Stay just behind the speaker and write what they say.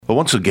Well,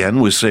 once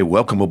again, we say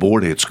welcome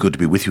aboard. It's good to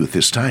be with you at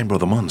this time.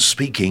 Brother Munn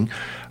speaking.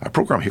 Our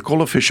program here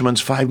called A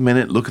Fisherman's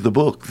 5-Minute Look at the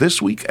Book.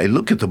 This week, a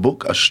look at the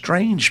book, A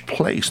Strange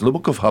Place, the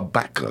book of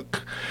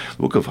Habakkuk. The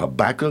book of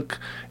Habakkuk.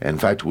 In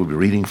fact, we'll be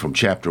reading from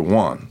chapter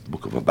 1. The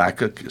book of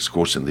Habakkuk is, of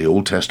course, in the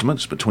Old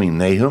Testament. It's between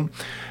Nahum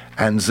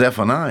and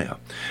Zephaniah.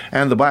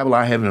 And the Bible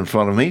I have in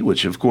front of me,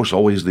 which of course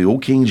always the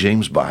old King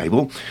James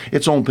Bible,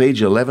 it's on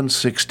page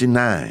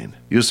 1169.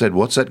 You said,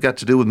 what's that got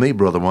to do with me,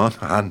 Brother Munn?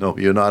 I know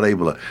you're not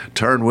able to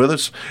turn with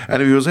us.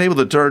 And if you was able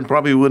to turn,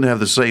 probably wouldn't have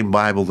the same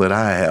Bible that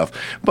I have.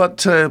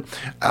 But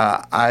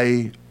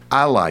I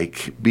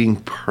like being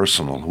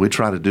personal. We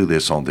try to do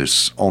this on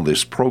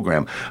this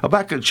program.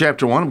 Habakkuk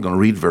chapter 1, I'm going to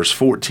read verse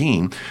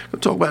 14. I'm going to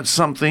talk about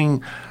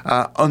something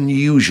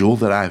unusual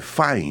that I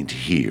find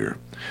here.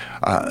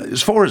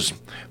 As far as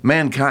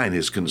mankind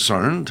is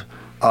concerned,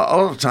 a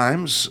lot of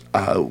times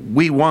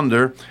we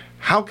wonder,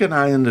 how can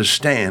I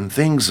understand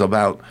things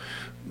about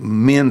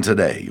men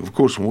today? Of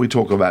course, when we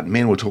talk about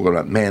men, we're talking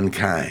about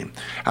mankind.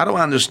 How do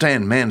I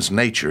understand man's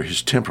nature,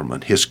 his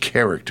temperament, his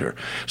character?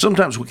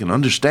 Sometimes we can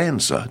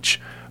understand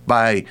such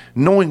by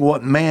knowing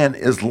what man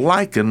is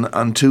likened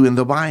unto in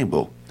the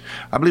Bible.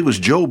 I believe it was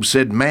Job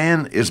said,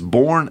 man is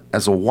born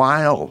as a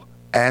wild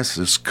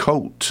ass's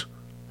coat.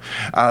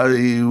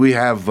 We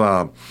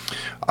have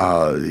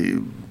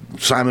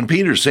Simon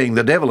Peter saying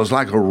the devil is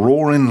like a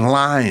roaring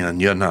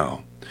lion, you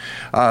know.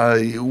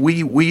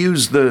 We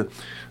use the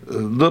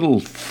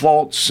little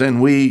thoughts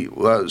and we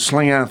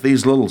sling out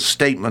these little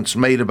statements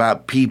made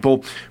about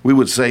people. We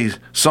would say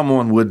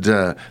someone would,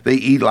 they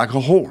eat like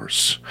a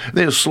horse.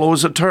 They're slow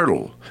as a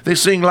turtle. They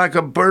sing like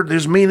a bird. They're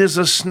as mean as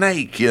a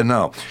snake, you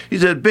know.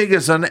 He's as big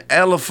as an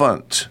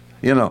elephant,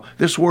 you know.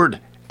 This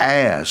word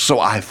as. So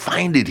I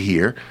find it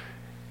here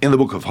in the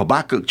book of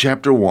Habakkuk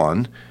chapter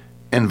 1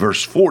 and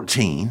verse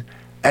 14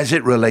 as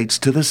it relates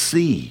to the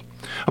sea.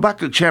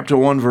 Habakkuk chapter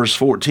 1 verse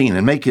 14,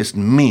 and makest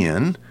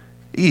men,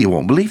 you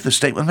won't believe the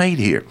statement made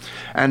here,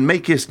 and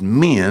makest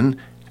men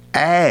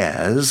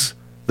as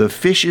the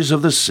fishes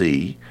of the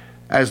sea,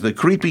 as the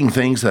creeping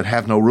things that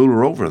have no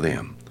ruler over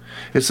them.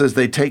 It says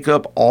they take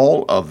up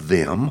all of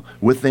them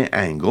with the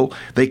angle,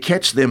 they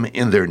catch them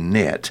in their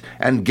net,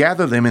 and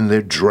gather them in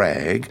their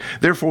drag,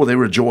 therefore they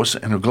rejoice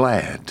and are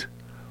glad.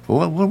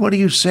 Well, what are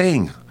you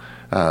saying?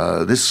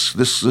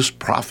 This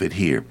prophet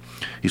here,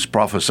 he's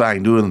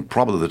prophesying during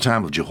probably the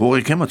time of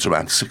Jehoiakim. It's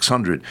around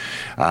 600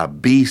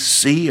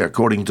 BC,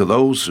 according to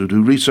those who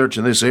do research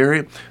in this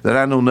area that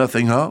I know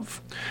nothing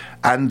of.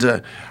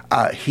 And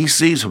he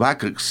sees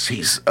Habakkuk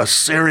sees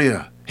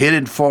Assyria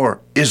headed for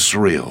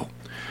Israel.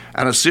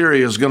 And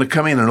Assyria is going to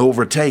come in and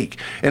overtake.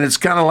 And it's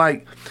kind of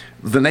like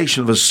the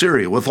nation of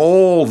Assyria with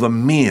all the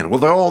men,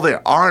 with all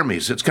their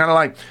armies. It's kind of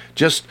like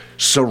just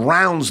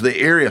surrounds the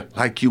area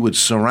like you would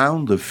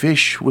surround the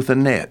fish with a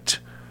net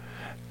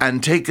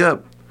and take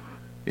up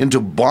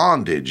into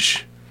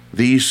bondage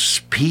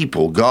these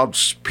people,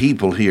 God's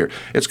people here.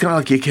 It's kind of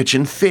like you're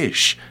catching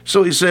fish.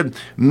 So he said,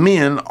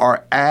 men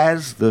are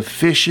as the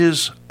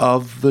fishes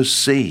of the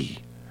sea.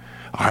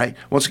 All right.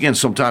 Once again,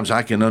 sometimes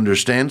I can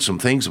understand some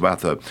things about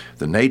the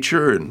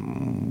nature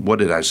and, what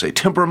did I say,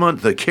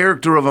 temperament, the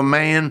character of a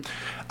man,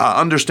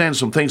 understand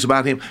some things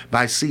about him, but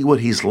I see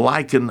what he's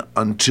likened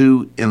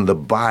unto in the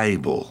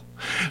Bible.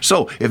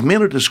 So if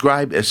men are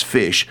described as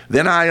fish,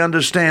 then I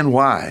understand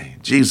why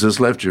Jesus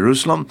left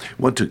Jerusalem,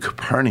 went to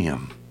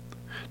Capernaum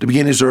to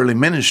begin his early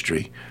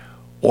ministry,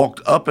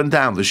 walked up and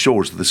down the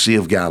shores of the Sea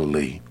of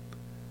Galilee,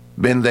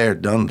 been there,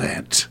 done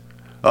that,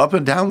 up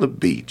and down the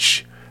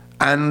beach.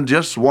 And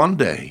just one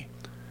day,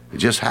 it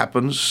just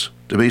happens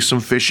to be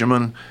some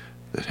fishermen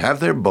that have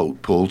their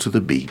boat pulled to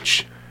the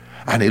beach.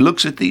 And he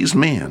looks at these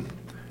men,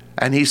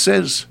 and he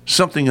says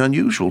something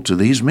unusual to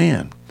these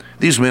men.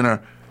 These men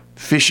are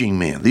fishing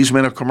men. These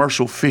men are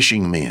commercial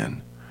fishing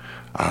men.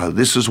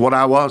 This is what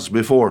I was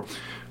before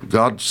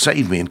God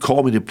saved me and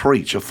called me to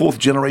preach, a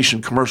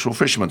fourth-generation commercial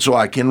fisherman, so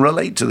I can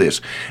relate to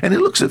this. And he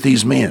looks at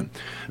these men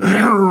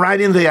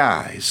right in the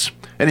eyes,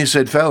 and he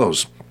said,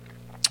 fellows,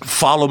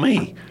 follow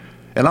me,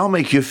 and I'll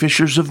make you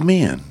fishers of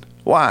men.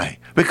 Why?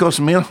 Because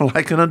men are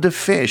likened unto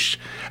fish,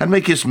 and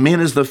make his men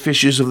as the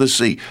fishes of the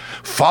sea.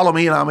 Follow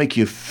me, and I'll make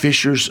you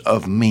fishers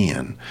of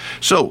men.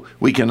 So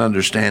we can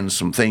understand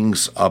some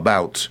things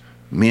about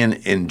men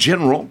in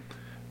general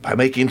by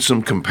making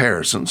some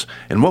comparisons.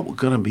 And what we're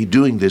going to be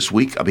doing this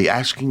week, I'll be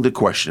asking the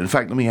question. In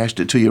fact, let me ask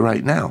it to you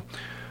right now.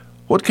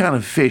 What kind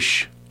of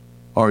fish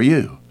are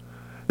you?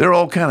 There are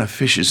all kind of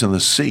fishes in the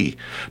sea.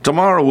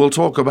 Tomorrow we'll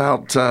talk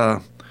about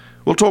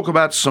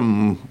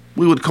some,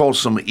 we would call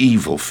some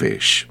evil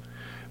fish.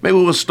 Maybe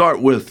we'll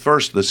start with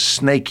first the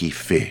snaky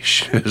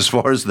fish, as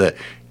far as the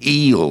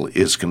eel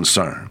is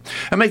concerned.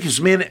 And make his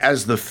men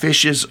as the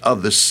fishes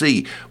of the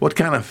sea. What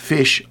kind of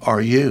fish are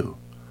you?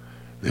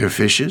 They're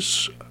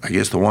fishes. I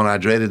guess the one I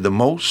dreaded the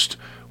most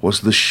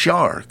was the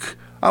shark.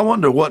 I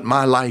wonder what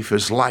my life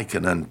is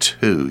likened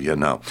unto, you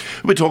know.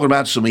 We're talking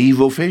about some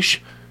evil fish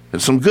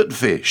and some good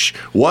fish.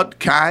 What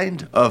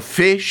kind of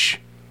fish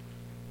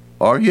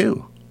are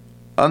you?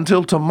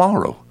 Until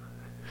tomorrow,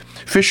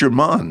 Fisher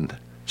Munn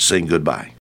saying goodbye.